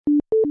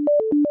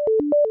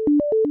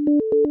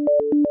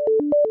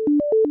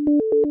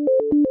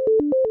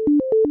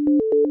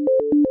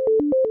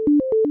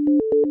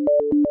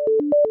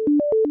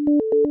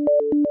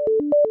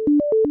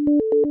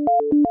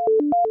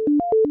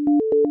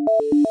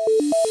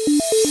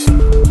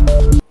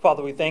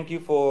Father, we thank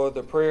you for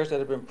the prayers that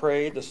have been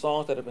prayed, the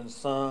songs that have been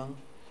sung,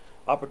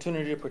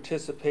 opportunity to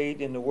participate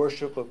in the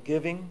worship of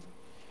giving.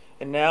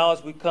 And now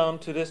as we come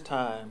to this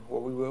time where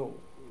we will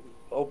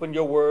open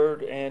your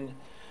word, and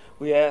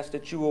we ask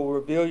that you will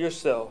reveal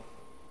yourself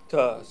to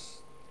us.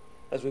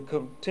 As we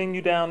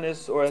continue down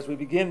this, or as we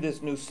begin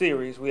this new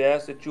series, we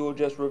ask that you will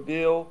just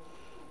reveal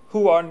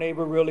who our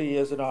neighbor really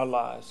is in our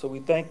lives. So we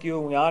thank you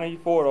and we honor you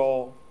for it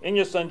all. In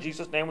your Son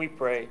Jesus' name we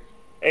pray.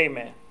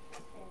 Amen.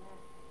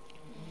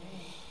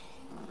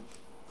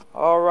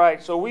 All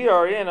right, so we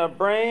are in a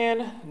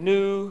brand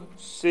new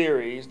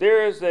series.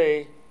 There was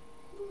a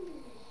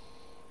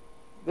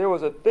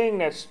thing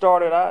that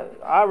started,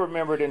 I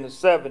remember it in the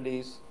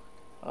 70s,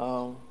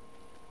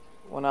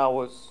 when I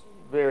was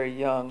very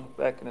young,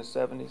 back in the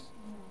 70s,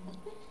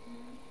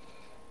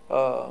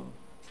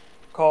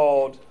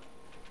 called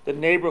the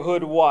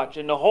Neighborhood Watch.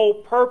 And the whole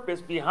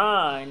purpose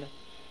behind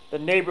the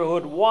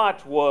Neighborhood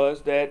Watch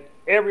was that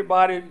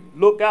everybody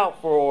look out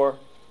for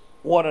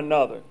one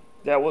another.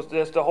 That was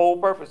just the whole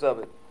purpose of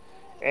it.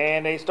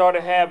 And they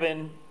started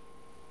having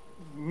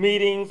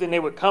meetings, and they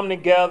would come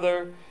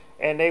together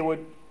and they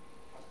would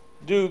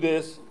do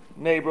this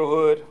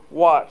neighborhood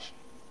watch.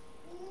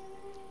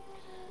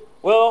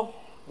 Well,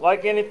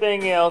 like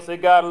anything else,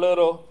 it got a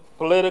little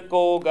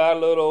political, got a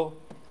little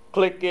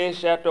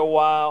cliquish after a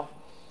while.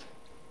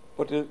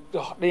 But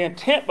the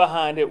intent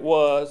behind it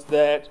was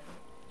that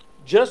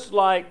just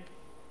like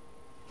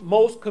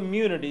most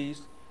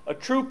communities, a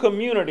true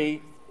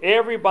community,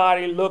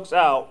 everybody looks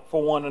out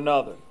for one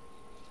another.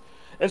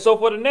 And so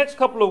for the next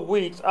couple of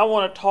weeks, I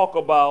want to talk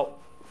about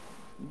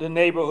the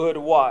neighborhood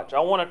watch. I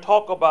want to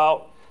talk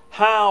about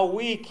how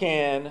we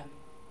can,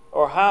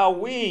 or how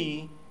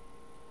we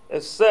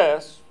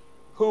assess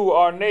who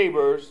our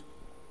neighbors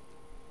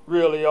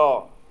really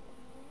are.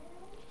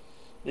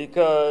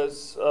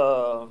 Because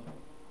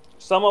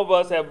some of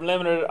us have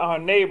limited our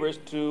neighbors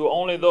to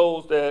only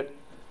those that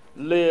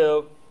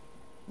live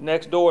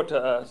next door to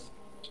us,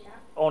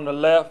 on the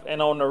left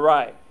and on the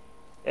right,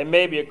 and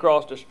maybe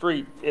across the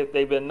street if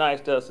they've been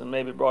nice to us and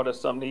maybe brought us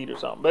something to eat or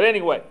something. But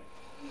anyway,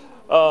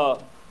 when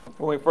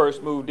we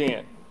first moved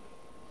in.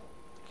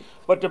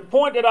 But the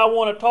point that I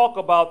want to talk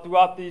about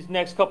throughout these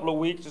next couple of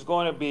weeks is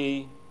going to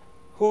be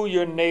who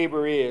your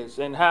neighbor is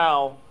and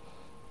how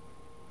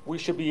we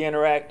should be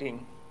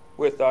interacting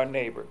with our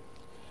neighbor.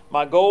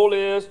 My goal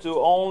is to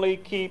only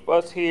keep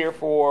us here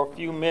for a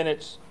few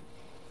minutes,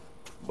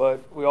 but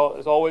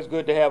it's always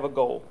good to have a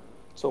goal.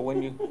 So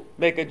when you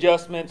make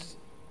adjustments,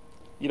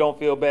 you don't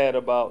feel bad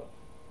about.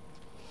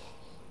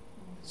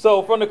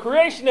 So from the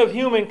creation of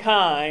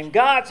humankind,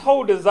 God's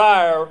whole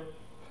desire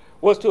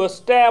was to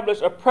establish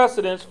a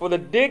precedence for the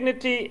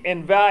dignity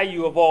and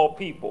value of all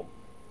people.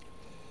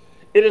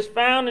 It is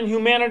found in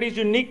humanity's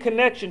unique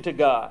connection to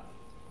God.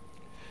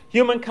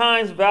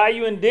 Humankind's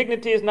value and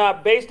dignity is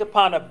not based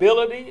upon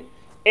ability,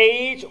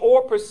 age,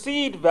 or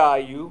perceived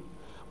value,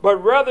 but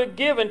rather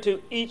given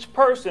to each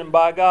person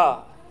by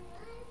God.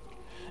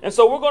 And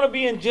so we're going to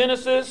be in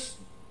Genesis,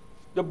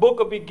 the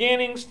book of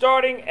beginnings,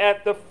 starting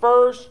at the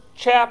first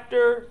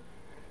chapter,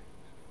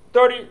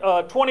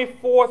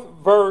 24th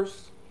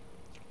verse.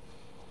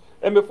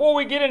 And before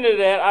we get into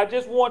that, I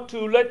just want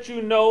to let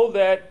you know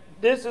that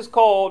this is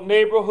called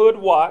Neighborhood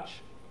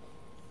Watch,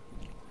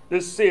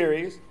 this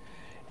series.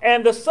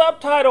 And the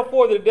subtitle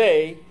for the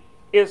day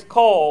is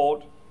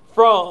called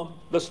From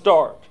the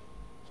Start.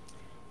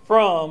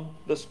 From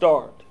the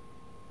Start.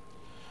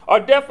 Our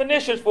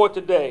definitions for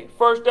today.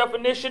 First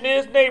definition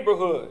is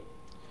neighborhood.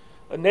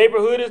 A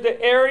neighborhood is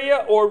the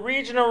area or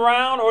region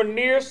around or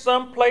near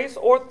some place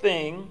or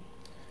thing.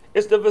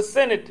 It's the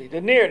vicinity,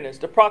 the nearness,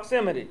 the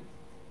proximity.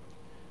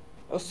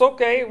 It's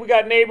okay, we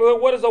got neighborhood.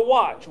 What is a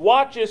watch?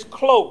 Watch is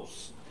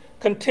close,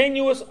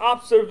 continuous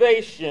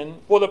observation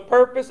for the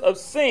purpose of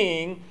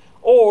seeing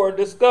or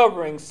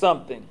discovering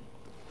something.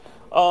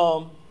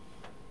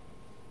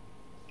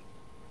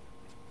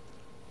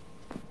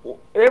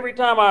 Every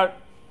time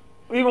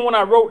even when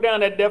I wrote down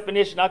that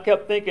definition, I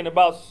kept thinking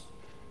about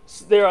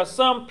there are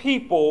some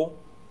people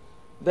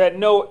that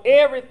know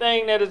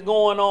everything that is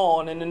going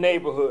on in the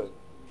neighborhood.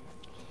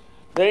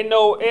 They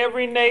know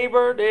every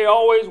neighbor. They're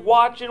always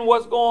watching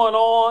what's going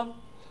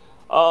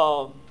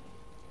on.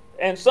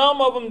 And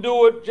some of them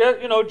do it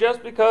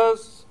just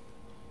because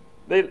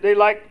they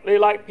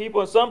like people,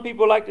 and some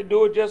people like to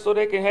do it just so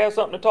they can have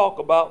something to talk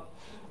about.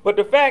 But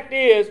the fact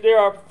is, there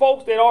are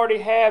folks that already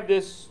have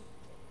this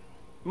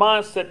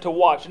mindset to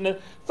watch. And the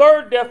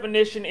third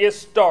definition is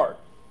start.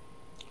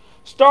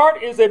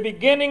 Start is a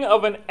beginning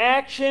of an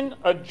action,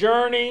 a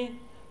journey,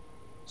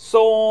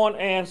 so on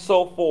and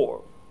so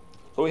forth.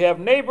 So we have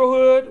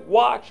neighborhood,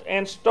 watch,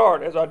 and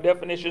start as our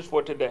definitions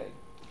for today.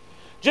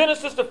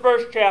 Genesis, the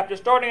first chapter,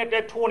 starting at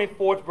that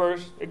 24th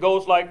verse, it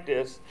goes like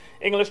this.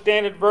 English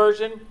Standard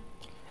Version.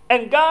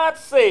 And God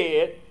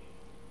said,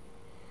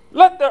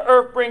 let the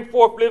earth bring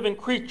forth living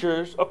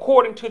creatures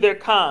according to their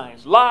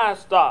kinds,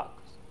 livestock,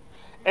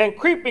 and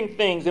creeping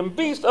things, and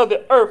beasts of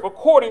the earth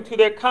according to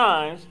their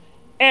kinds,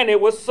 and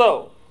it was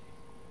so.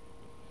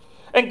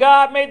 And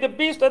God made the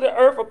beasts of the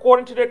earth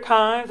according to their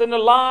kinds, and the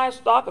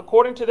livestock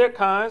according to their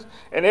kinds,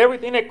 and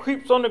everything that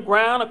creeps on the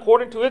ground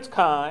according to its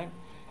kind.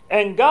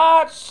 And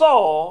God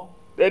saw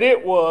that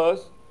it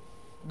was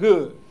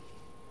good.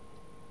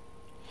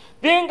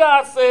 Then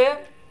God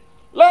said,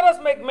 let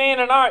us make man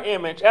in our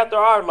image, after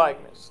our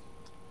likeness,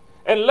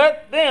 and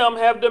let them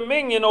have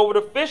dominion over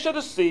the fish of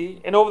the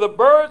sea, and over the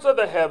birds of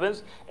the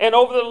heavens, and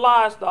over the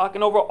livestock,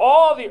 and over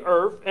all the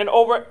earth, and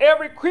over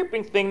every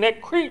creeping thing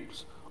that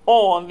creeps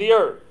on the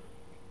earth.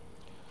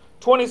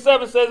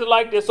 27 says it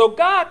like this. So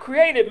God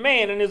created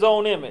man in his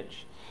own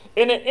image.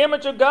 In the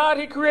image of God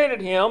he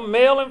created him,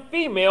 male and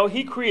female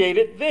he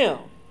created them.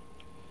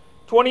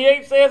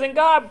 28 says, and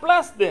God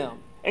blessed them.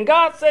 And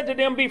God said to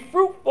them, be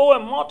fruitful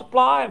and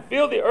multiply and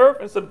fill the earth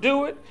and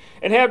subdue it,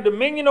 and have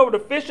dominion over the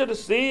fish of the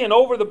sea, and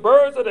over the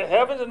birds of the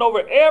heavens, and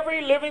over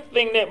every living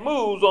thing that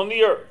moves on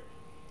the earth.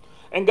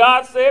 And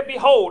God said,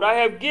 behold, I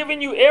have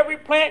given you every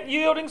plant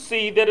yielding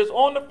seed that is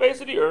on the face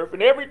of the earth,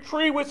 and every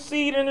tree with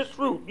seed in its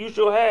fruit. You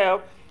shall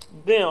have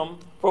them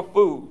for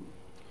food.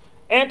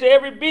 And to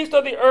every beast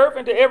of the earth,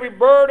 and to every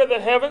bird of the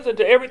heavens, and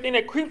to everything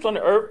that creeps on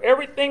the earth,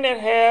 everything that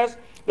has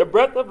the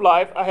breath of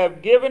life, I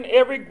have given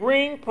every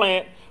green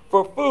plant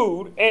for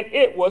food, and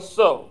it was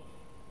so.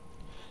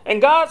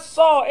 And God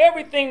saw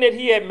everything that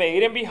he had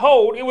made, and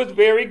behold, it was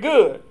very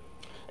good.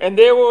 And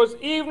there was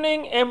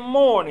evening and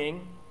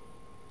morning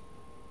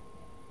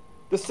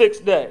the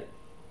sixth day.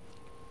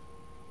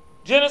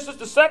 Genesis,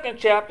 the second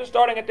chapter,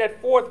 starting at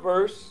that fourth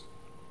verse,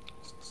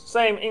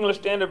 same English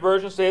Standard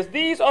Version says,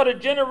 these are the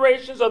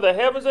generations of the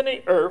heavens and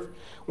the earth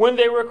when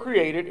they were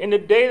created, in the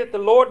day that the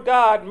Lord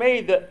God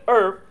made the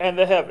earth and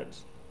the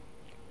heavens.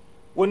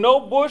 When no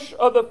bush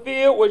of the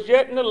field was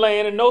yet in the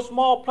land, and no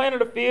small plant of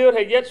the field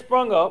had yet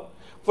sprung up,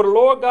 for the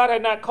Lord God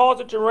had not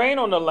caused it to rain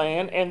on the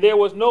land, and there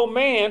was no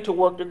man to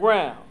work the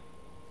ground.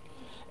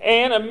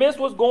 And a mist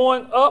was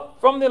going up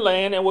from the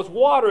land, and was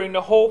watering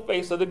the whole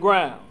face of the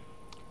ground.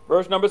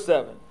 Verse number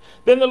 7.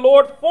 Then the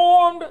Lord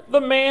formed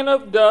the man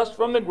of dust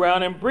from the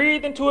ground, and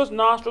breathed into his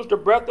nostrils the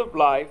breath of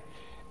life,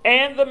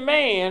 and the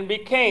man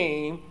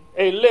became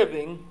a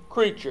living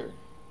creature.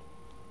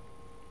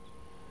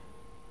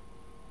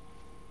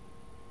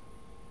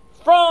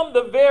 From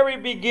the very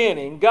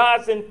beginning,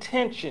 God's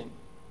intention,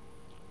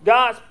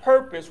 God's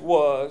purpose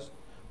was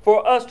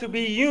for us to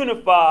be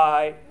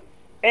unified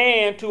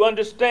and to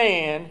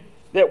understand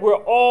that we're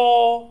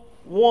all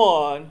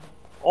one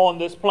on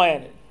this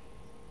planet.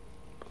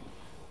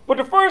 But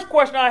the first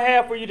question I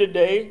have for you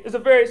today is a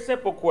very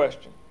simple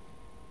question.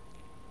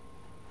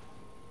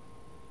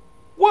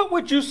 What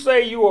would you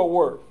say you are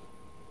worth?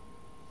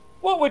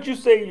 What would you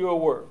say you are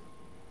worth?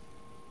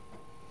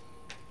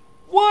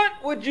 What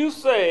would you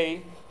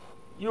say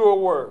you are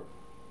worth?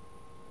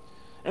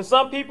 And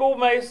some people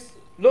may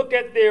look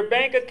at their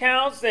bank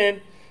accounts and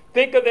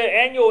think of their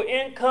annual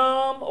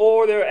income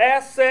or their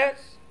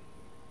assets.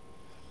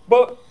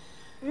 But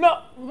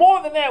no,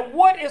 more than that,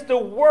 what is the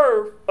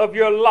worth of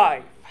your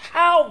life?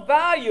 How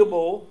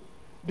valuable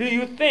do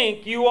you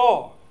think you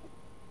are?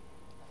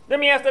 Let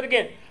me ask that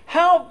again.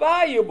 How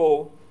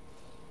valuable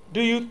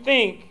do you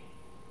think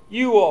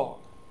you are?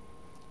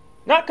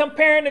 Not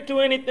comparing it to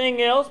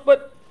anything else,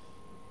 but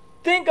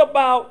think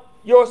about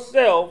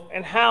yourself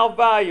and how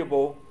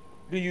valuable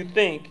do you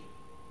think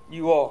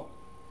you are?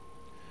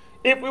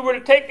 If we were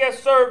to take that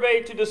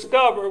survey to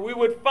discover, we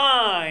would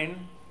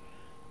find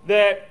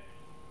that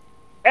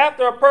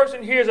after a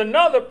person hears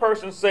another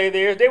person say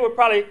theirs, they would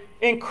probably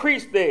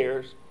increase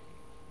theirs.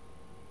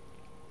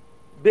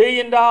 $1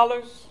 billion,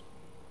 $1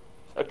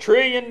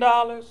 trillion,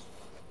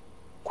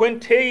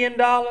 quintillion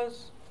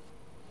dollars,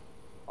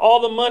 all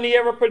the money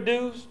ever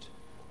produced.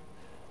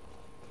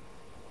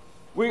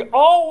 We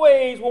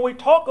always, when we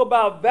talk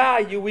about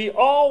value, we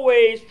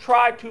always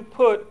try to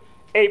put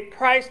a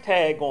price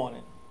tag on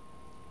it.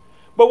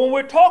 But when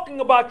we're talking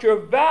about your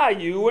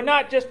value, we're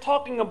not just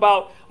talking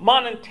about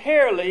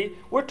monetarily,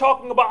 we're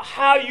talking about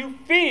how you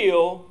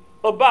feel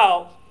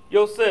about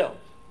yourself.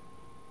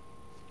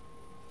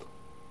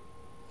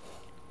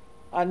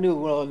 I knew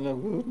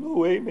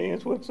no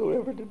amens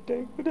whatsoever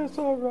today, but that's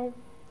all right.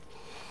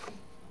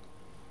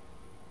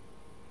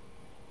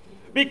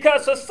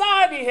 Because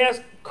society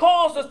has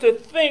caused us to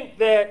think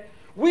that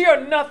we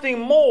are nothing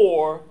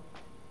more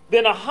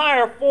than a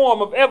higher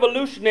form of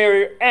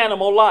evolutionary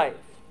animal life.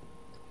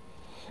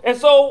 And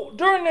so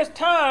during this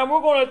time,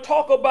 we're going to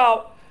talk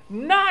about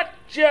not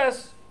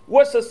just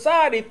what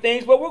society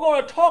thinks, but we're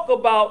going to talk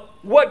about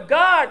what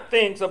God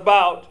thinks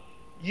about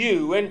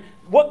you and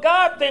what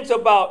God thinks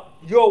about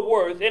your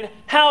worth and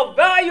how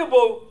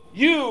valuable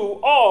you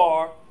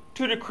are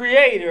to the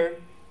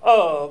creator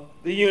of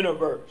the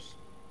universe.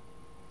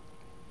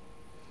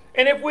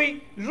 And if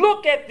we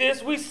look at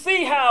this, we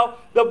see how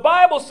the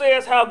Bible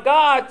says how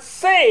God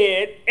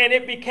said and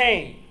it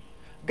became.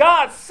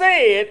 God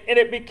said and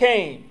it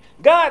became.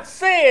 God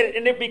said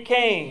and it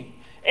became.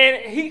 And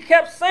he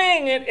kept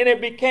saying it and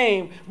it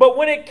became. But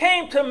when it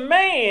came to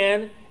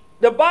man,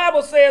 the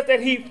Bible says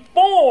that he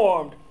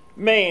formed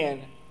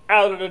man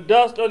out of the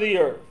dust of the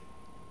earth.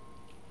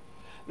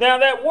 Now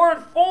that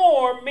word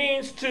form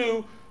means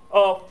to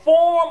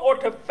form or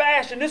to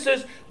fashion. This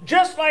is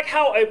just like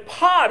how a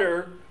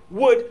potter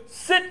would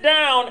sit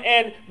down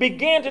and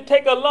begin to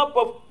take a lump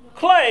of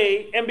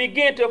clay and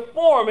begin to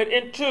form it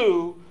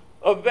into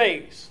a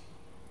vase.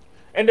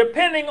 And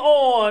depending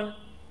on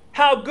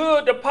how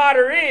good the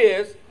potter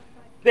is,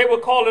 they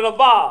would call it a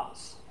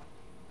vase.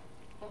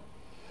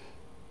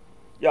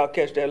 Y'all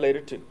catch that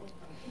later too.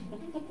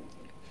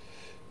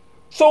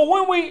 So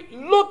when we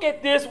look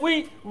at this,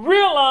 we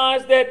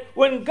realize that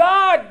when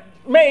God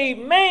made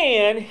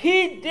man,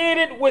 he did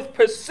it with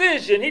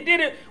precision. He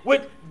did it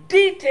with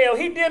detail.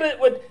 He did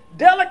it with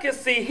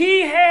delicacy.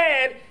 He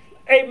had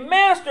a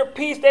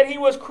masterpiece that he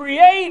was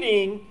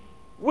creating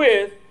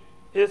with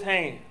his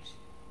hands.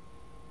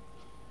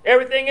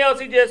 Everything else,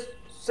 he just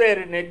said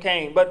it and it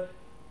came. But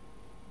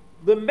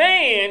the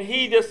man,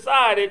 he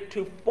decided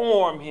to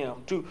form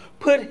him, to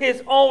put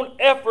his own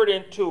effort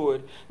into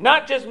it.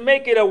 Not just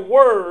make it a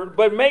word,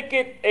 but make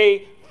it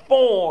a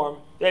form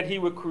that he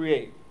would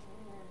create.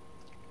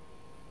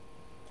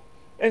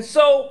 And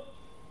so,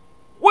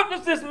 what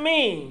does this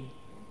mean?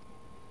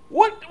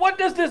 What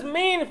does this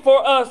mean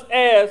for us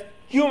as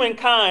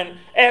humankind,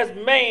 as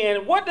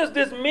man? What does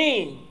this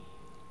mean?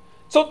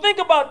 So think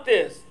about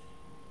this.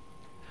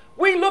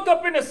 We look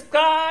up in the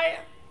sky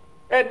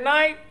at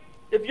night,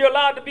 if you're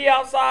allowed to be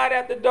outside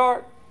after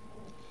dark,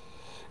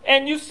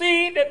 and you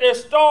see that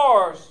there's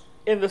stars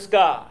in the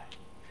sky,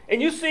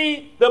 and you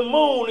see the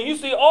moon, and you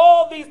see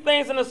all these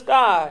things in the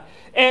sky,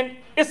 and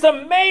it's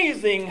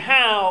amazing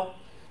how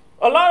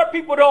a lot of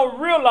people don't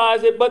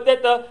realize it, but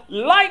that the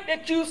light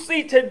that you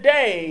see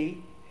today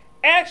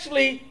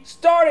actually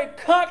started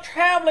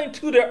traveling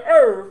to the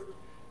earth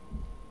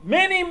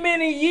many,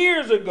 many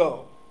years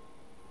ago,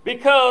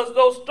 because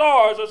those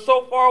stars are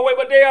so far away,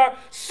 but they are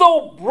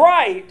so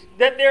bright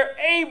that they're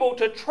able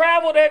to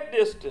travel that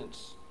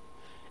distance.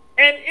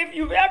 And if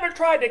you've ever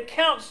tried to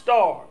count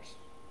stars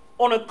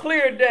on a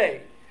clear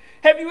day,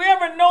 have you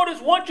ever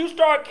noticed once you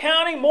start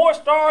counting, more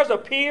stars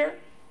appear?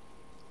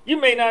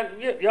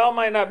 Y'all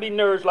might not be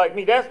nerds like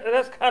me.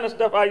 That's kind of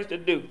stuff I used to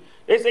do.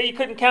 They say you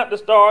couldn't count the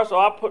stars, so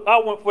I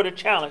went for the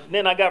challenge. And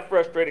then I got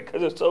frustrated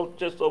because there's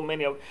just so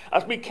many of them.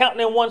 I'd be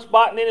counting in one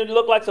spot, and then it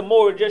looked like some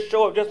more would just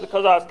show up just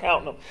because I was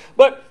counting them.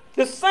 But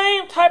the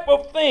same type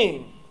of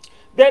thing,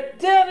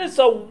 that is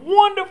a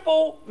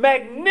wonderful,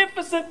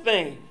 magnificent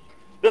thing.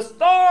 The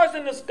stars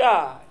in the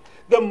sky,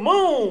 the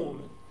moon,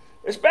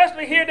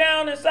 especially here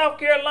down in South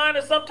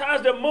Carolina,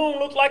 sometimes the moon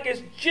looks like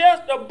it's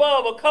just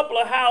above a couple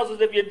of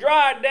houses. If you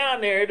drive down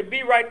there, it'll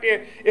be right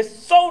there. It's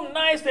so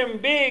nice and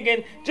big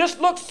and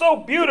just looks so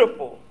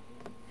beautiful.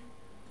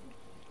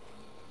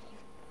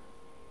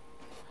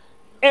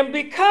 And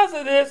because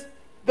of this,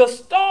 the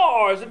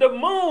stars, the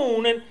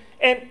moon,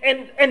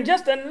 and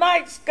just the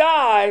night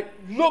sky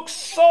looks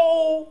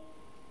so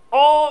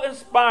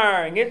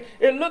awe-inspiring.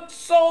 It looks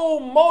so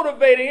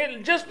motivating.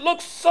 It just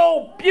looks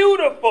so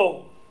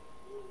beautiful.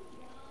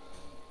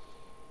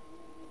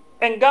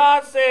 And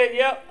God said,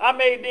 yep, I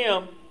made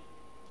them.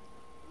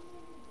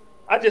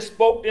 I just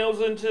spoke those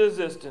into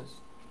existence.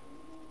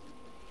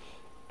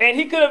 And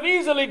he could have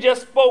easily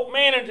just spoke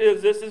man into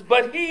existence,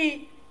 but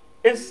he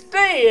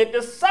instead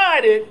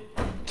decided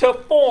to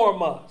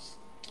form us,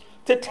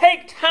 to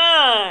take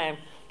time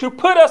to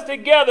put us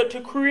together, to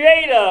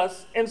create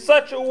us in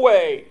such a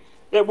way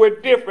that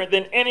we're different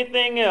than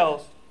anything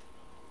else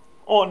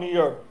on the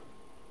earth.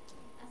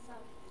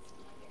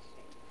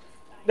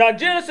 Now,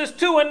 Genesis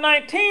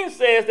 2:19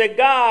 says that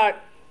God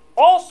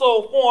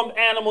also formed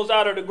animals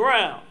out of the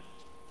ground.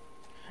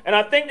 And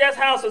I think that's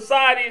how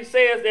society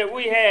says that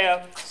we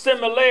have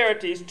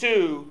similarities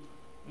to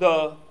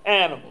the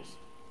animals.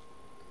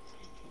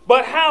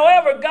 But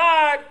however,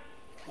 God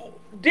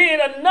did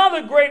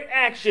another great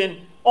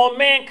action on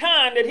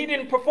mankind that he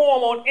didn't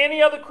perform on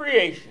any other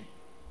creation.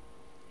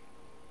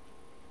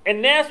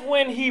 And that's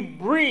when he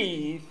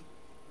breathed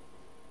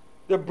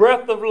the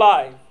breath of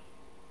life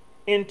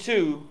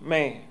into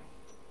man.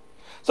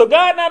 So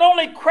God not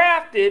only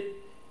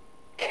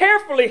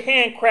carefully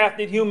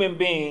handcrafted human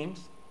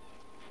beings,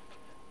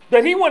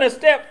 but he went a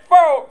step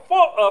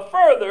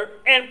further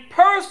and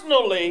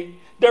personally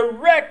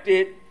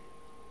directed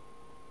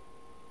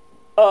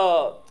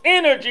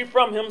energy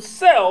from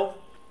himself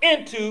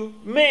into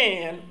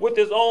man with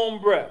his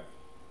own breath.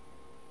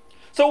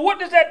 So what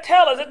does that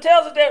tell us? It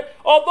tells us that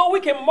although we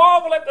can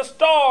marvel at the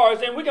stars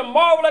and we can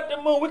marvel at the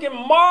moon, we can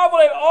marvel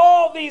at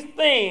all these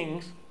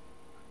things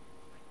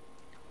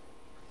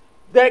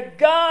that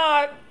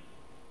God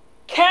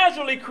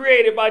casually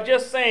created by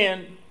just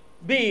saying,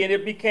 be, and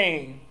it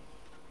became.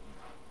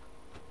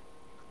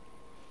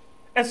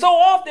 And so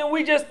often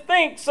we just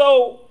think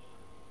so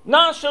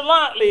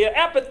nonchalantly or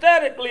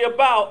apathetically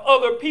about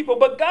other people,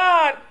 but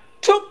God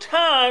took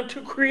time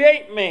to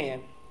create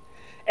man,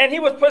 and he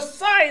was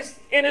precise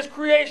in his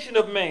creation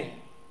of man.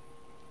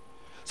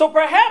 So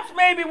perhaps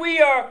maybe we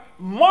are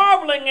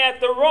marveling at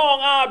the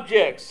wrong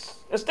objects.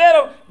 Instead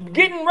of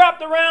getting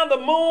wrapped around the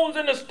moons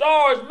and the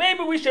stars,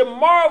 maybe we should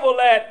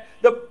marvel at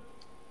the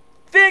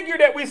figure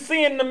that we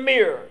see in the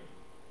mirror,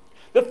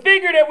 the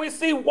figure that we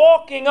see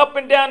walking up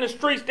and down the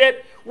streets,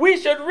 that we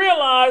should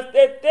realize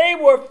that they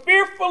were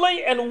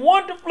fearfully and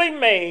wonderfully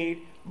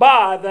made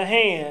by the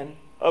hand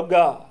of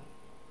God.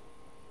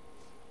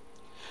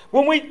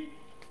 When we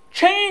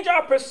change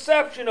our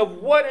perception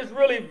of what is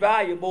really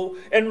valuable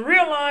and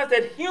realize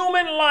that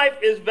human life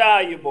is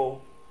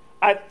valuable,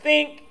 I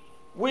think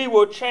we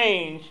will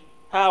change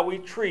how we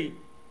treat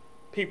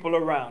people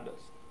around us.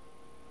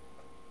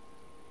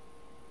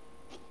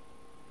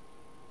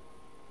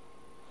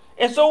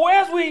 And so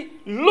as we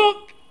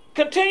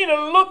continue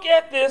to look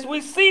at this,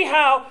 we see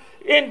how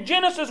in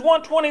Genesis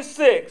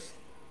 1:26,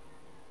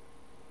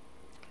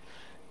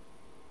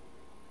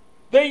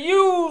 they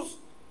use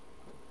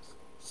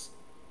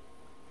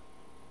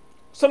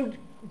some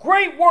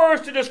great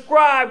words to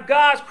describe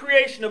God's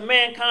creation of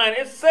mankind.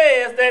 It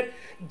says that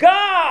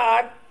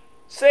God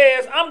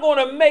says, I'm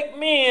going to make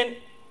man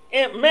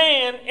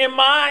in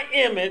my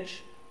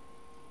image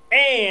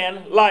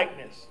and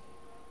likeness.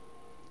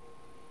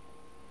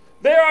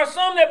 There are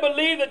some that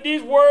believe that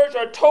these words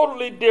are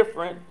totally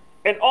different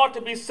and ought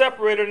to be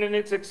separated in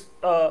its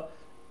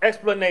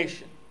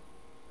explanation.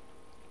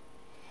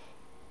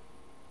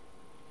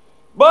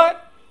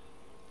 But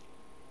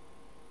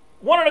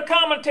one of the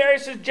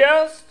commentaries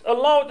suggests,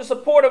 along with the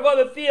support of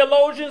other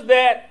theologians,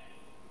 that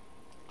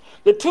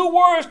the two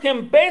words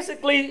can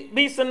basically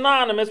be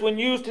synonymous when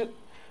used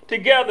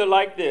together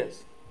like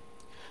this.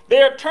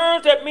 They are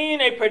terms that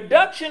mean a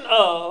production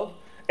of,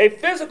 a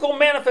physical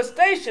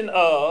manifestation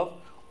of,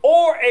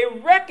 or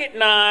a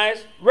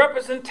recognized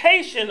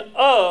representation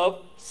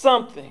of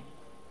something.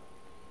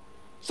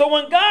 So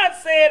when God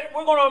said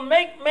we're going to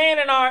make man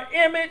in our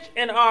image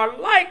and our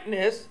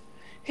likeness,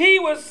 he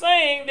was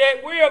saying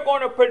that we are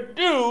going to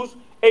produce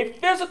a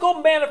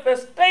physical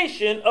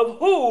manifestation of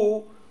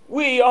who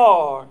we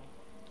are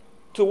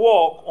to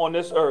walk on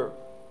this earth.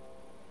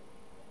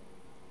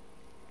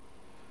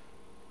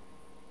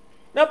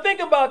 Now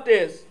think about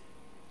this.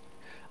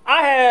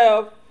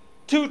 I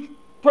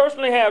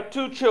personally have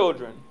two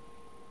children.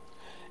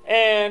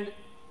 And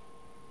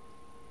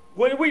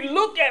when we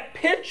look at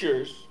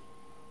pictures,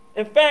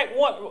 in fact,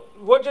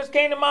 what just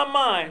came to my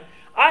mind,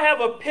 I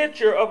have a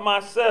picture of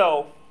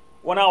myself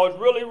when I was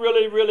really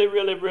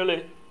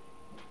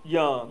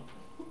young.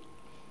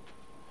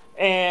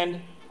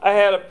 And I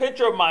had a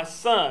picture of my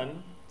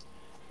son,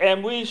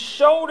 and we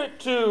showed it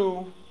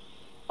to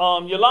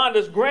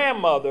Yolanda's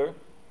grandmother,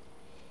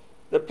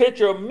 the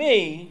picture of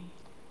me,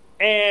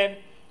 and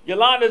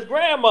Yolanda's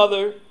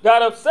grandmother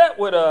got upset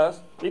with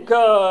us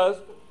because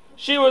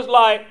she was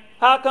like,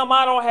 how come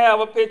I don't have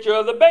a picture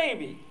of the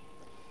baby,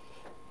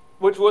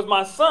 which was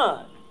my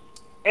son?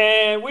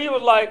 And we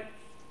was like,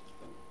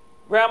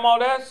 Grandma,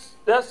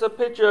 that's a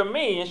picture of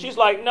me. And she's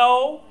like,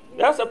 no,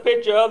 that's a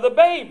picture of the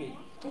baby.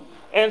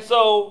 And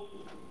so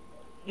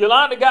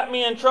Yolanda got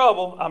me in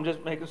trouble. I'm just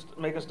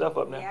making stuff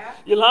up now. Yeah.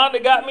 Yolanda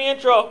got me in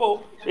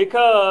trouble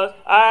because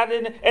I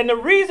didn't. And the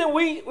reason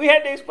we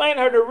had to explain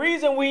to her, the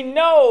reason we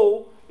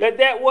know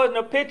that wasn't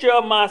a picture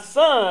of my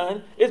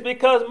son is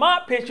because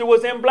my picture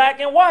was in black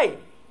and white.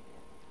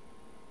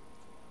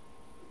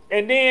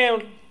 And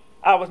then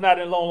I was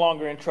no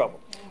longer in trouble.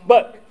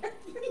 But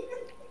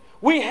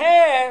we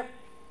have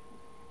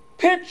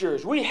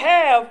pictures. We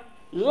have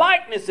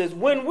likenesses.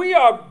 When we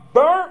are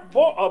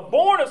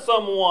born of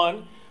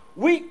someone,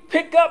 we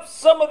pick up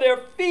some of their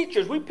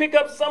features. We pick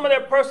up some of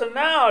their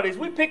personalities.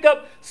 We pick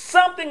up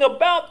something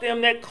about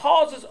them that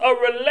causes a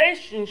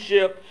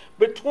relationship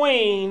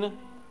between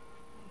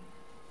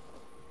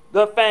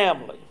the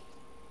family.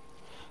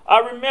 I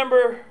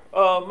remember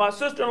my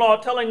sister-in-law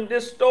telling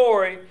this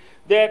story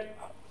that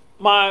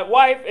my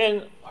wife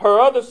and her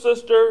other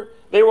sister,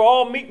 they were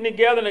all meeting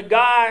together, and a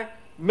guy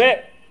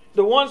met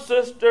the one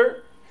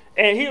sister,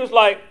 and he was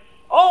like,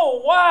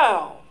 oh,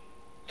 wow,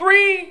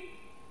 3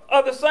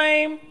 of the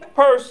same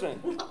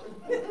person.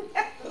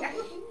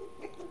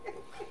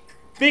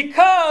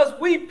 Because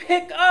we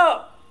pick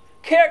up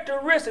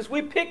characteristics,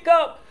 we pick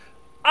up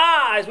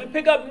eyes, we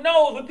pick up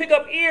nose, we pick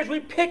up ears,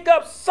 we pick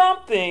up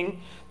something.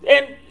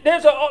 And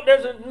there's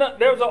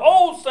an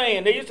old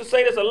saying, they used to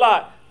say this a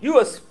lot, you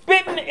a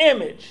spitting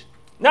image,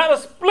 not a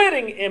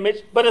splitting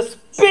image, but a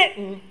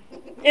spitting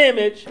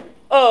image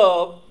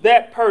of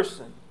that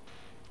person.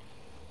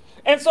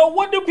 And so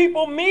what do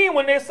people mean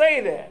when they say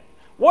that?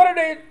 What are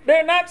they?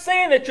 They're not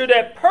saying that you're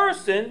that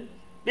person,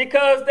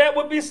 because that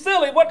would be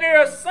silly. What they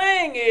are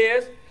saying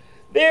is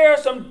there are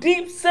some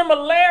deep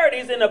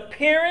similarities in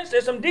appearance.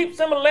 There's some deep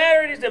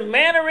similarities in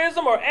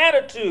mannerism or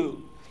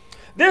attitude.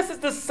 This is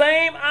the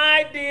same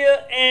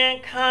idea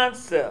and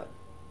concept.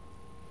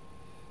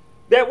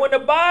 That when the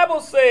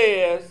Bible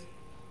says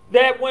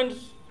that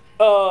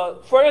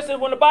for instance,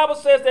 when the Bible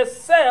says that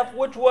Seth,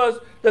 which was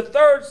the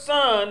third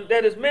son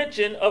that is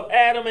mentioned of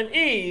Adam and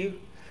Eve,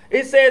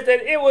 it says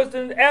that it was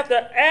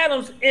after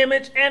Adam's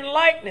image and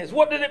likeness.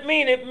 What did it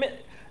mean?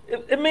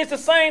 It means the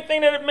same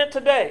thing that it meant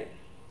today.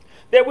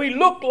 That we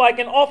look like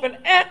and often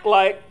act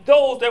like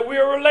those that we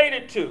are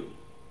related to.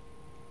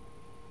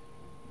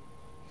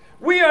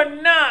 We are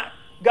not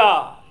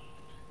God.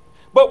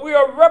 but we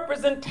are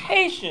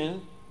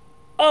representation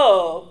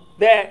of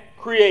that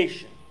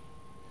creation.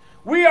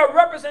 We are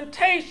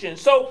representation,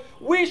 so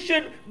we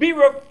should be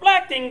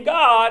reflecting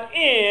God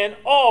in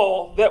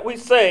all that we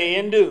say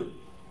and do.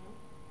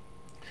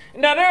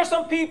 Now, there are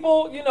some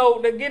people,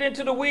 that get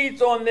into the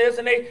weeds on this,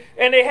 and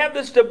they have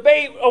this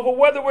debate over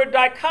whether we're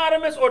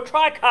dichotomous or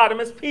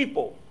trichotomous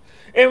people.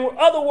 In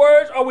other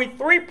words, are we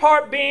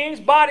three-part beings,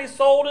 body,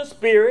 soul, and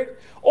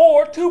spirit,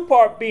 or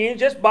two-part beings,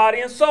 just body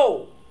and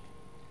soul?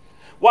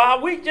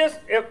 While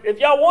if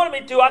y'all wanted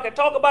me to, I could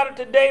talk about it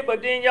today,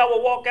 but then y'all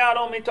will walk out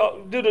on me,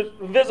 do the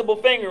visible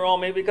finger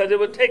on me, because it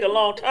would take a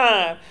long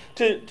time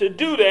to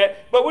do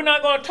that. But we're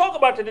not going to talk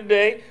about it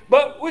today.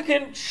 But we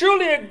can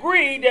surely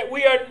agree that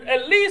we are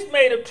at least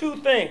made of two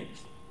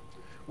things.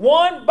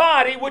 One,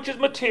 body, which is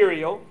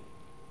material,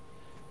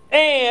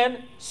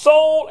 and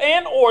soul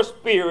and or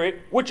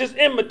spirit, which is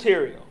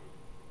immaterial.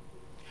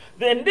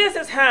 Then this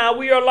is how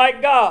we are like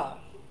God.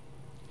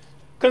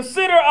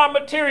 Consider our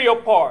material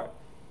part.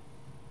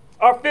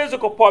 Our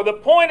physical part. The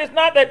point is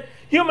not that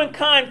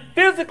humankind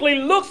physically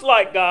looks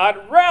like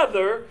God.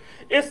 Rather,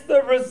 it's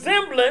the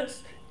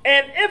resemblance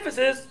and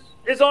emphasis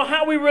is on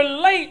how we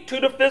relate to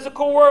the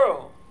physical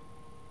world.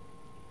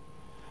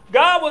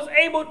 God was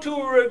able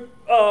to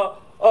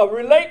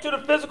relate to the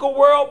physical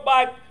world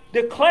by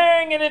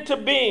declaring it into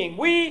being.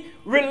 We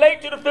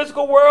relate to the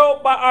physical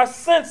world by our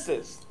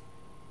senses.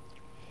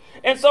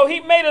 And so he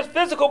made us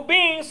physical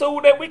beings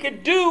so that we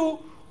could do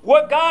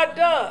what God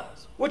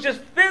does, which is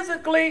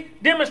physically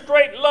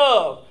demonstrate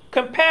love,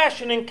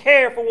 compassion, and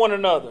care for one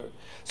another.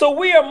 So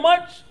we are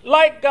much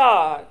like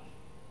God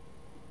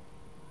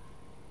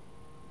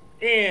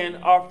in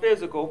our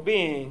physical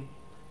being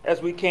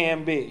as we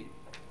can be.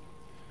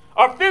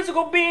 Our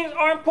physical beings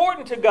are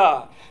important to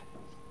God.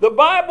 The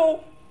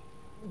Bible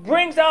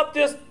brings out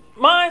this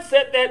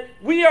mindset that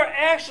we are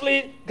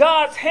actually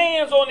God's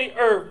hands on the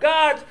earth,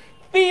 God's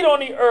feet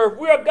on the earth.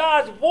 We are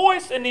God's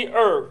voice in the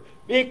earth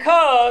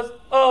because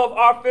of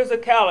our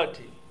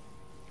physicality.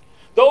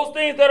 Those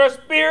things that are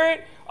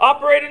spirit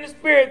operate in the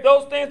spirit.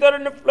 Those things that are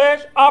in the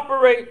flesh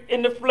operate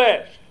in the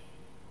flesh.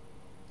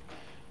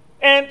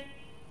 And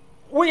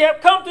we have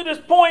come to this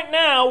point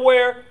now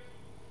where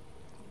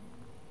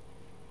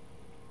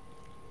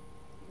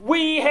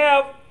we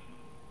have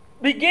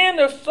began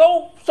to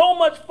so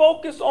much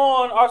focus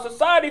on, our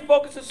society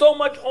focuses so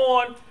much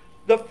on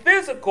the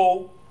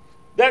physical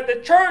that the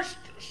church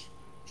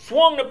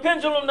swung the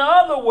pendulum the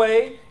other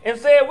way and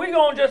said we're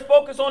going to just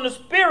focus on the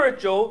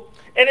spiritual,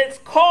 and it's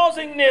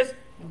causing this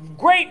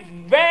great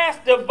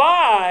vast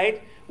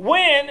divide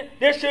when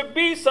there should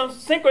be some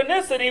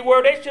synchronicity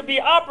where they should be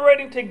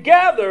operating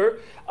together,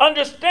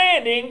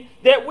 understanding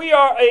that we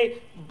are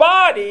a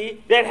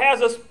body that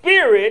has a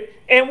spirit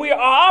and we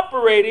are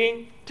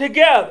operating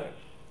together.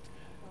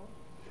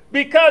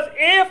 Because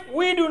if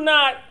we do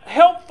not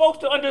help folks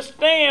to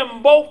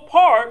understand both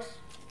parts,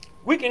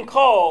 we can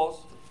cause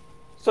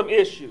some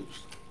issues.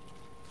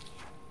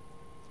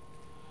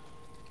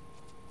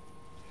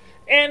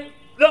 And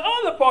the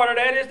other part of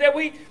that is that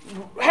we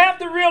have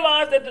to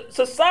realize that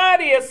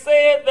society has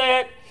said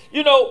that,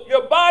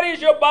 your body is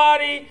your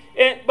body,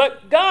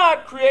 but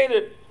God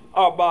created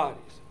our bodies.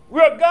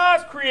 We are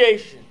God's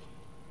creation.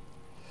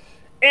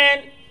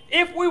 And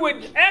if we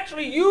would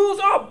actually use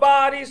our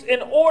bodies in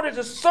order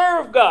to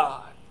serve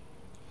God,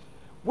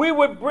 we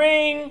would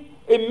bring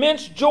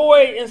immense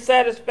joy and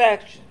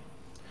satisfaction.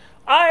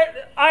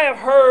 I have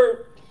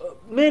heard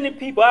many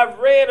people, I've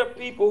read of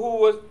people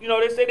who was,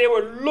 they said they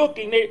were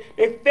looking,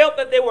 they felt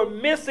that they were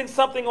missing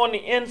something on the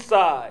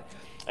inside.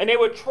 And they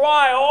would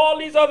try all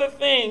these other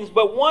things,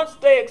 but once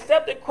they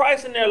accepted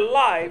Christ in their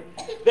life,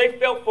 they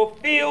felt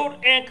fulfilled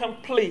and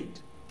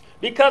complete.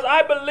 Because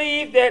I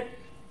believe that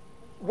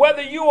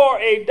whether you are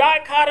a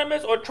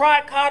dichotomous or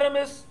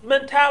trichotomous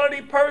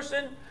mentality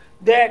person,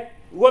 that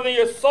whether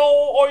your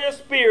soul or your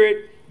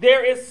spirit,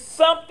 there is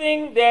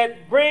something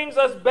that brings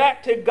us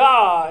back to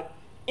God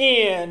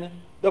in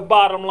the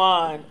bottom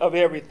line of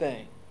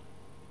everything.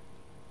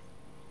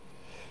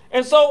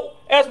 And so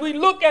as we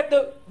look at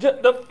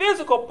the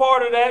physical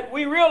part of that,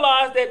 we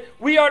realize that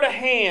we are the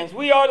hands,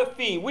 we are the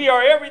feet, we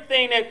are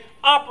everything that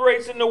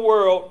operates in the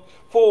world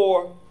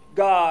for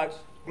God's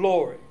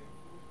glory.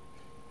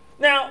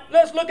 Now,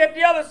 let's look at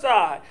the other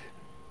side.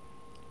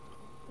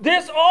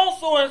 This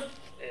also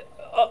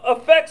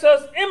affects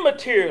us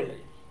immaterially.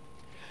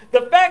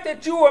 The fact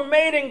that you are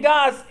made in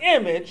God's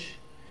image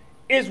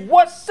is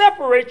what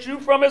separates you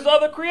from his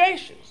other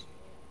creations.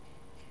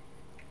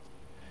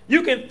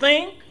 You can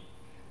think,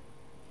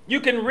 you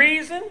can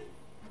reason,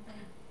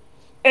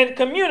 and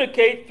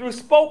communicate through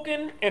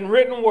spoken and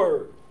written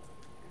word.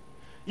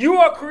 You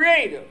are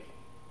creative,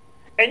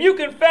 and you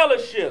can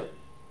fellowship.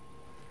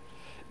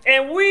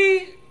 And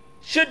we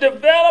should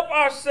develop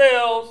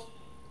ourselves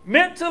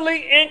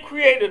mentally and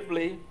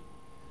creatively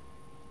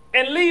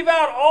and leave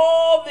out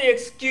all the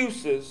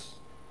excuses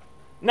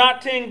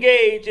not to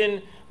engage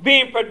in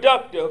being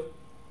productive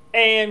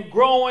and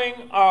growing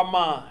our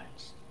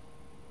minds.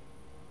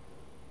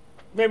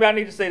 Maybe I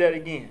need to say that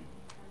again.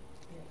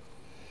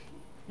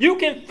 You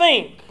can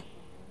think,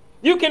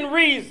 you can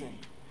reason,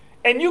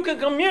 and you can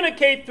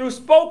communicate through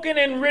spoken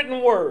and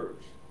written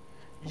words.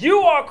 You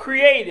are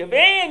creative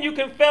and you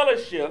can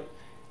fellowship,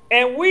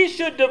 and we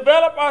should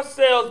develop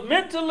ourselves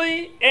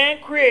mentally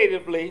and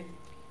creatively,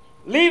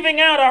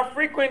 leaving out our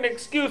frequent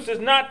excuses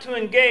not to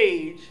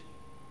engage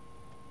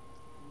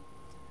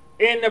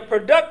in the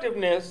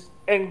productiveness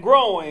and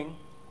growing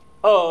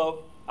of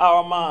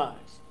our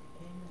minds.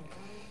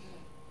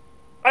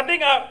 I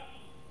think I'm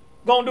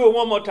going to do it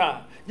one more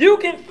time. You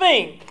can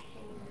think,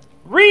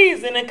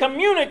 reason, and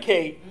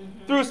communicate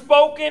through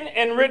spoken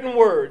and written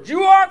words.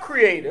 You are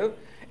creative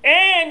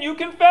and you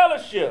can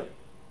fellowship.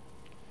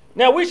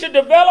 Now we should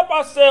develop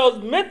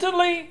ourselves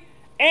mentally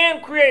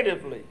and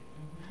creatively,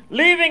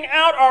 leaving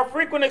out our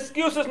frequent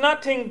excuses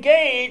not to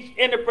engage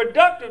in the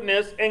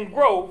productiveness and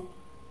growth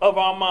of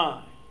our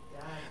mind.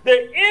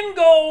 The end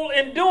goal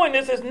in doing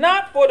this is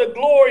not for the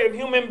glory of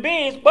human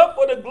beings, but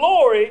for the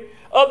glory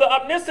of the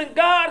omniscient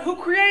God who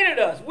created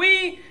us.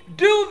 We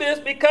do this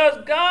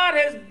because God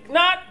has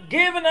not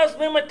given us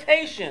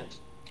limitations.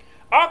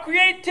 Our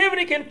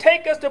creativity can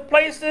take us to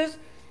places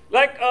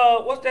like,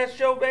 what's that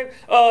show, baby?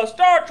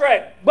 Star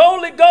Trek,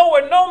 boldly go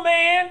where no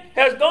man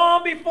has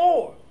gone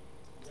before.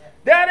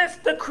 That is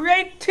the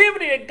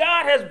creativity that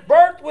God has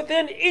birthed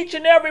within each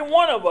and every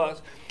one of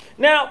us.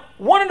 Now,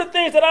 one of the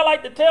things that I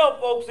like to tell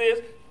folks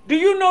is, do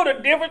you know the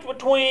difference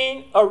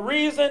between a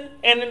reason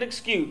and an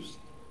excuse?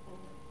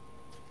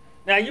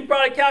 Now, you're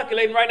probably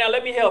calculating right now.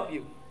 Let me help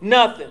you.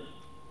 Nothing.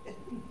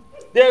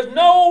 There's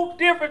no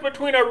difference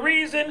between a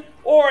reason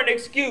or an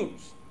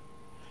excuse.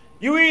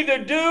 You either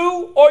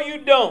do or you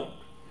don't.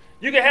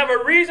 You can have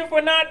a reason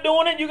for not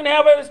doing it. You can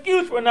have an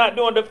excuse for not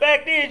doing it. The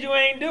fact is you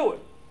ain't do it.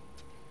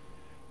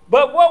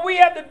 But what we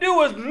have to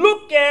do is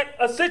look at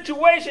a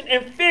situation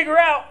and figure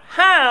out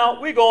how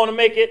we're going to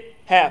make it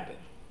happen.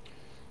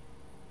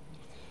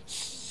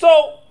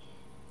 So,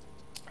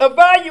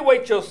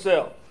 evaluate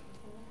yourself.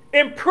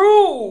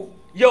 Improve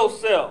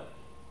yourself.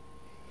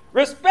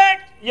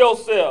 Respect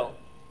yourself.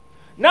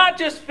 Not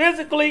just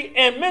physically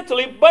and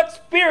mentally, but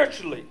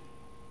spiritually.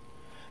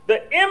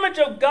 The image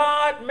of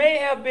God may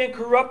have been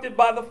corrupted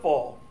by the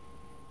fall,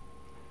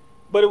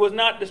 but it was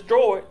not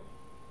destroyed.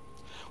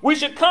 We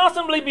should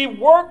constantly be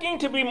working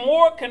to be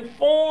more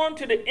conformed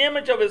to the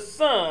image of His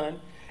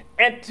Son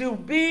and to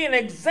be an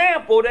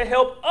example to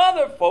help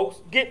other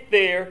folks get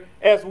there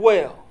as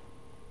well.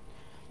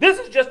 This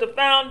is just a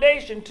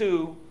foundation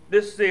to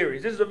this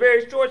series. This is a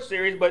very short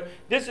series, but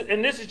this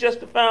is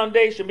just the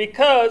foundation,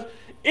 because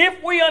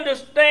if we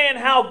understand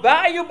how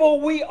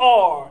valuable we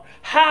are,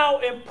 how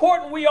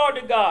important we are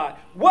to God,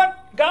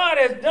 what God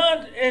has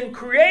done in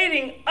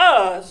creating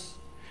us,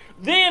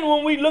 then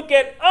when we look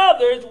at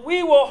others,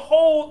 we will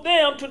hold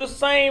them to the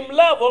same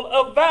level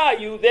of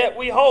value that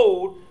we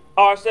hold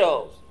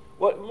ourselves.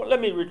 Well, let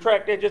me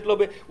retract that just a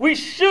little bit. We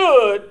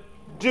should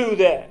do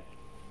that.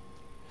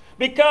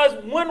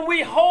 Because when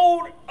we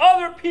hold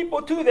other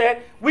people to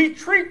that, we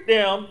treat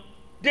them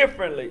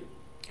differently.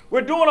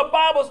 We're doing a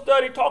Bible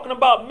study talking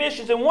about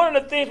missions, and one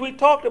of the things we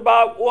talked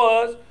about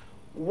was,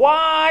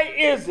 why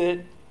is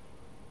it,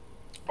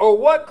 or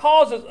what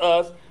causes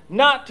us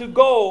not to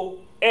go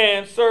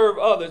and serve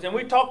others? And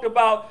we talked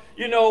about,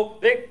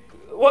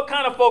 what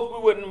kind of folks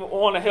we wouldn't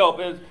want to help.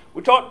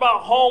 We talked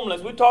about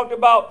homeless. We talked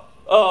about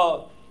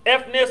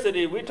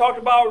ethnicity. We talked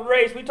about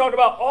race. We talked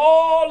about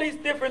all these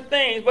different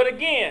things. But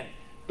again,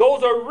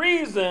 those are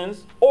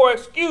reasons or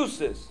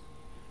excuses.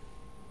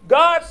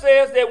 God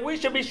says that we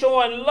should be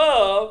showing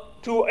love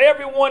to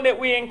everyone that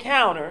we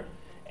encounter,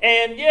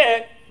 and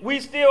yet we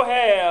still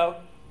have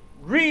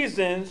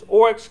reasons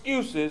or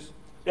excuses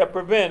that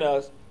prevent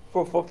us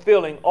from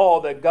fulfilling all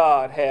that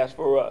God has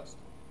for us.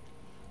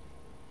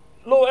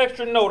 A little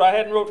extra note, I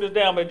hadn't wrote this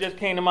down, but it just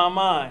came to my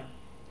mind.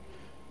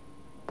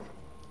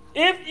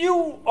 If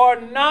you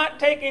are not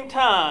taking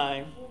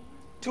time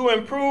to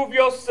improve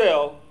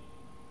yourself,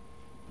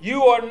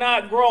 you are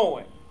not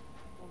growing.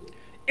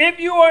 If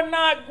you are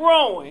not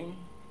growing,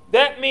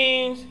 that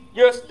means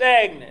you're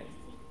stagnant.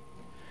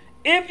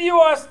 If you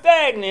are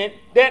stagnant,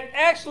 that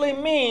actually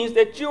means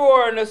that you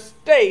are in a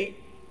state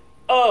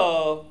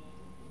of,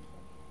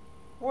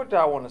 what do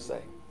I want to say?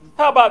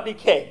 How about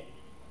decay?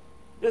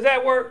 Does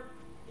that work?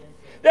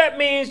 That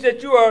means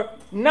that you are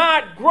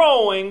not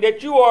growing,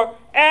 that you are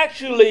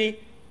actually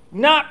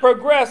not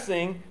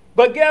progressing,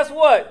 but guess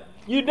what?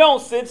 You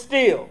don't sit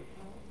still.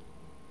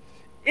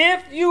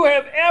 If you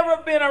have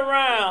ever been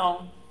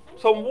around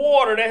some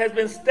water that has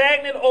been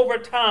stagnant over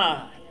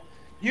time,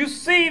 you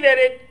see that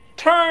it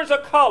turns a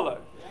color.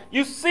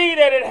 You see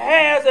that it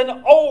has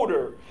an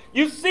odor.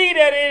 You see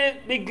that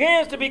it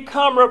begins to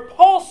become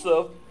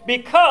repulsive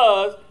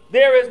because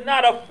there is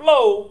not a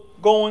flow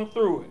going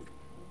through it.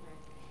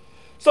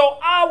 So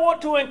I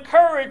want to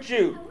encourage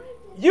you.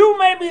 You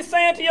may be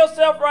saying to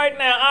yourself right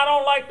now, I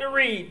don't like to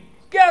read.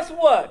 Guess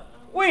what?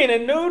 We in a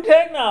new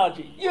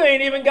technology. You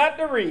ain't even got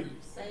to read.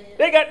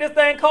 They got this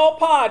thing called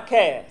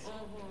podcast.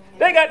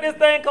 They got this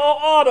thing called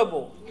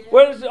Audible.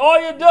 Whereas all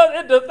you do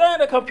is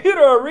the computer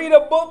will read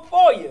a book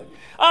for you.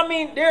 I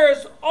mean,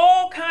 there's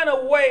all kind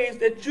of ways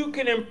that you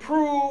can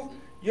improve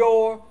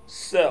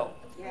yourself.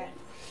 Yes.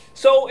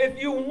 So if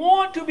you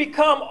want to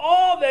become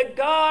all that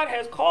God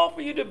has called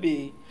for you to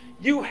be,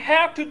 you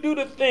have to do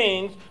the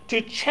things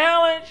to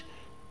challenge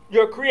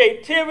your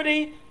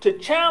creativity, to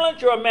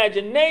challenge your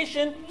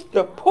imagination,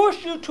 to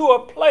push you to a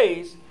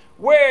place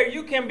where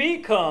you can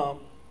become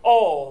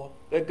all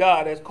that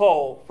God has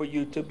called for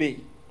you to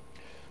be.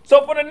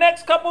 So for the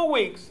next couple of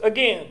weeks,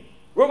 again,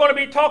 we're going to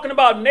be talking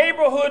about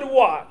Neighborhood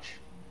Watch.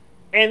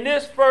 And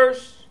this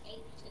first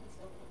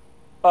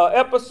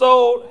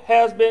episode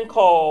has been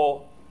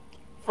called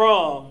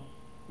From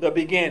the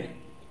Beginning.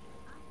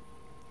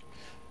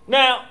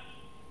 Now,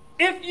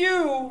 if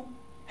you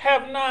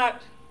have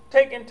not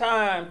taken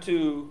time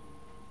to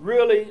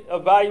really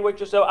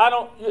evaluate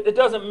yourself, it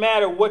doesn't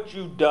matter what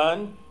you've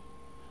done.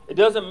 It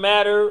doesn't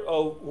matter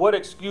what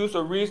excuse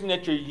or reason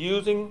that you're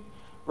using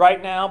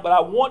right now, but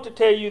I want to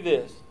tell you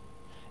this,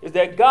 is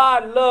that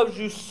God loves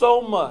you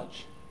so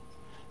much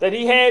that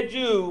he had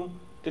you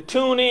to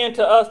tune in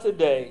to us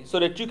today so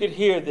that you could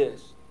hear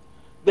this,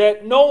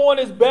 that no one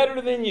is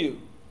better than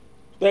you,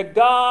 that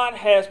God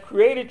has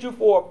created you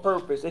for a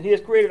purpose, and he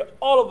has created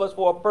all of us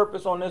for a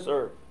purpose on this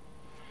earth.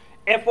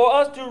 And for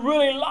us to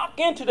really lock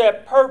into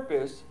that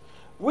purpose,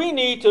 we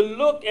need to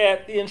look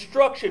at the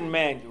instruction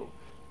manual.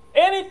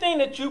 Anything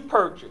that you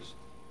purchase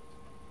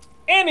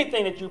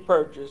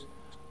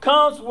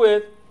comes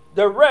with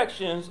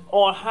directions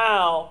on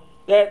how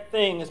that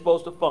thing is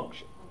supposed to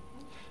function.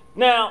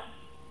 Now,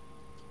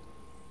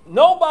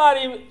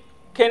 nobody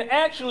can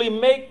actually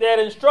make that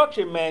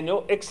instruction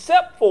manual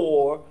except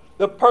for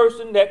the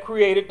person that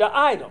created the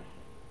item,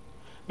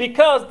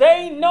 because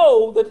they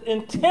know the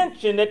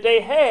intention that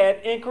they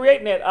had in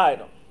creating that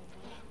item.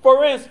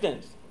 For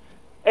instance,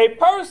 a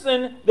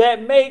person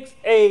that makes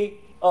a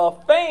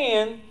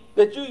fan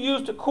that you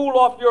use to cool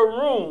off your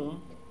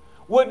room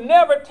would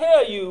never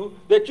tell you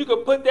that you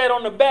could put that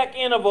on the back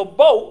end of a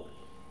boat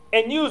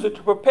and use it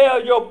to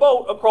propel your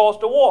boat across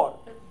the water.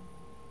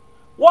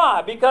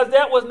 Why? Because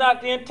that was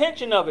not the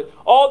intention of it.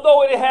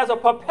 Although it has a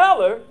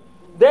propeller,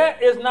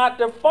 that is not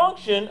the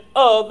function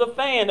of the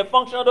fan. The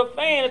function of the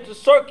fan is to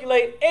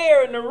circulate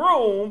air in the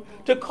room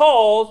to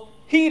cause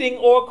heating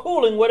or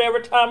cooling, whatever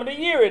time of the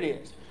year it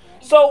is.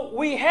 So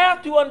we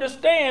have to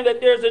understand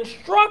that there's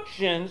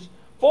instructions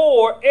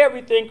for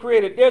everything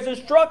created. There's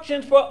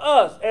instructions for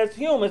us as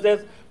humans,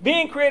 as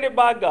being created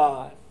by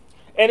God,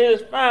 and it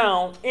is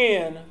found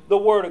in the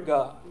Word of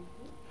God.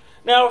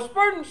 Now,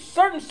 a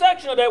certain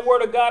section of that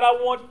Word of God I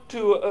want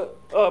to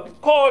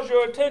cause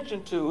your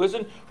attention to is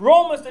in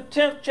Romans the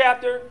 10th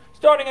chapter,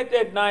 starting at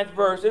that 9th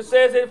verse. It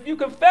says, if you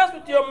confess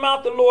with your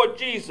mouth the Lord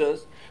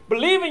Jesus,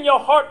 believe in your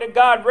heart that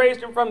God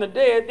raised him from the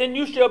dead, then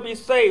you shall be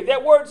saved.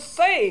 That word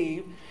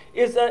saved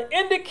is an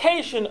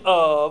indication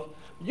of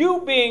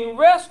you being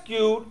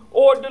rescued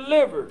or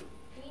delivered.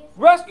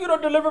 Rescued or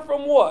delivered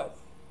from what?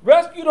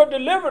 Rescued or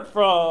delivered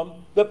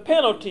from the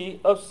penalty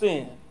of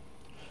sin.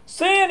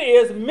 Sin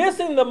is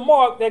missing the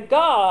mark that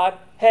God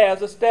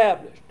has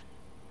established.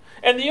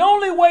 And the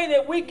only way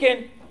that we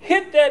can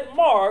hit that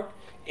mark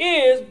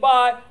is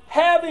by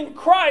having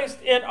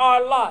Christ in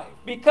our life,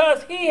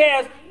 because he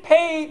has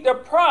paid the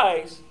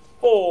price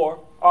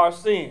for our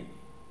sin.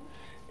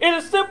 It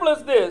is simple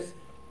as this.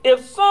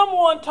 If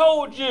someone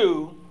told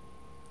you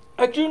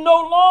that you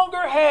no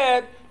longer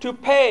had to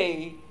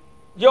pay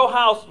your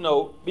house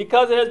note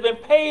because it has been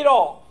paid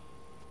off,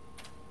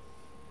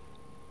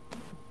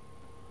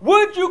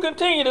 would you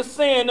continue to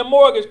send the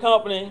mortgage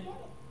company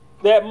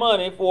that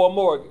money for a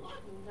mortgage?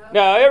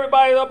 Now,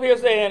 everybody's up here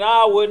saying,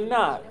 I would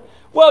not.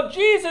 Well,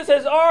 Jesus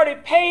has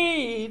already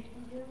paid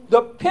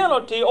the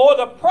penalty or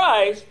the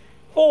price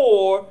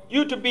for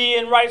you to be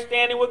in right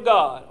standing with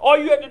God. All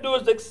you have to do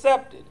is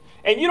accept it.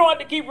 And you don't have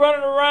to keep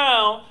running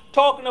around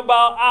talking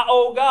about, I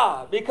owe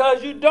God,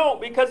 because you don't,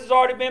 because it's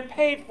already been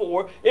paid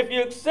for. If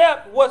you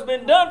accept what's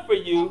been done for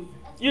you,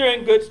 you're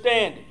in good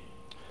standing.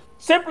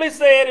 Simply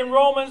said in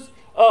Romans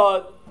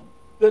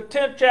the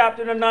 10th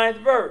chapter, the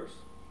 9th verse.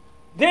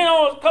 Then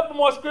on a couple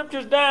more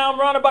scriptures down,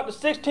 around about the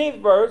 16th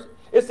verse,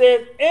 it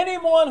says,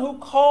 anyone who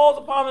calls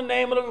upon the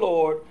name of the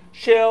Lord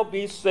shall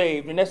be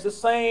saved. And that's the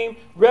same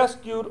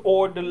rescued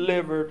or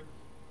delivered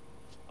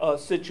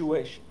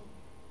situation.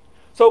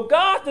 So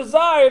God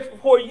desires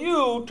for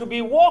you to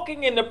be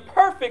walking in the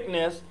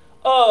perfectness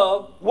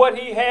of what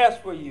he has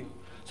for you,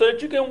 so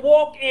that you can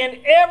walk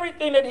in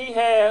everything that he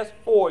has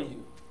for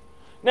you.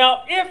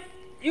 Now, if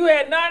you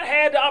had not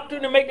had the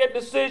opportunity to make that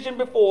decision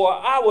before,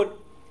 I would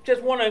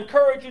just want to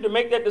encourage you to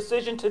make that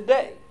decision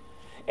today.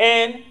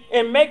 And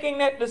in making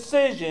that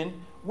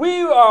decision,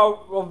 we are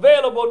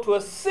available to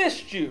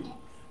assist you,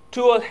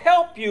 to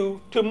help you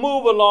to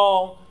move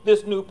along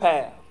this new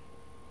path.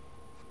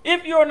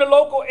 If you're in the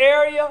local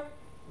area,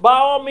 by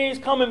all means,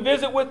 come and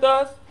visit with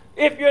us.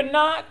 If you're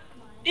not,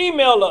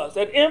 email us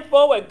at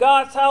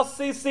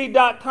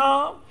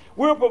info@godshousecc.com.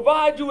 We'll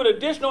provide you with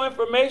additional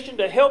information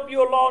to help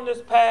you along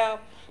this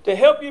path, to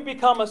help you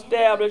become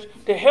established,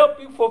 to help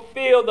you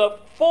fulfill the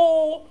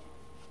full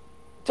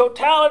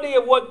totality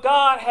of what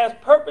God has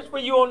purposed for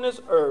you on this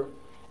earth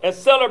and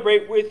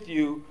celebrate with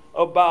you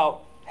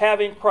about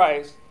having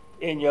Christ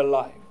in your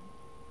life.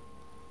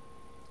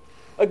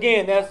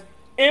 Again, that's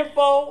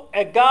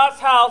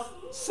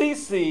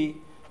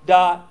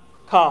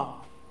info@godshouseCC.com.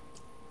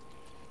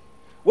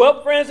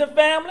 Well, friends and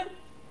family,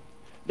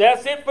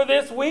 that's it for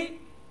this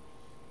week.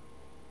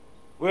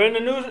 We're in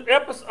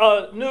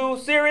a new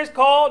series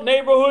called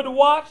Neighborhood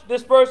Watch.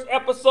 This first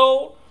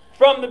episode,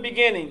 from the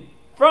beginning.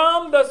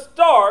 From the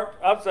start,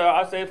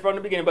 I say from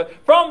the beginning, but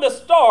from the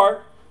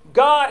start,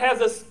 God has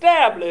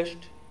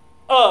established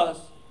us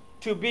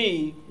to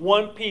be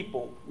one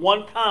people,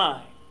 one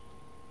kind,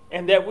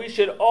 and that we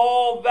should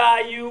all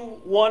value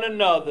one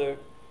another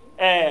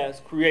as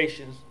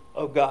creations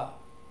of God.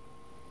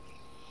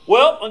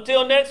 Well,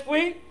 until next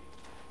week,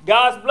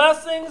 God's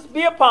blessings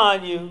be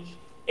upon you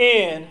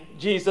in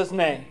Jesus'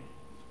 name.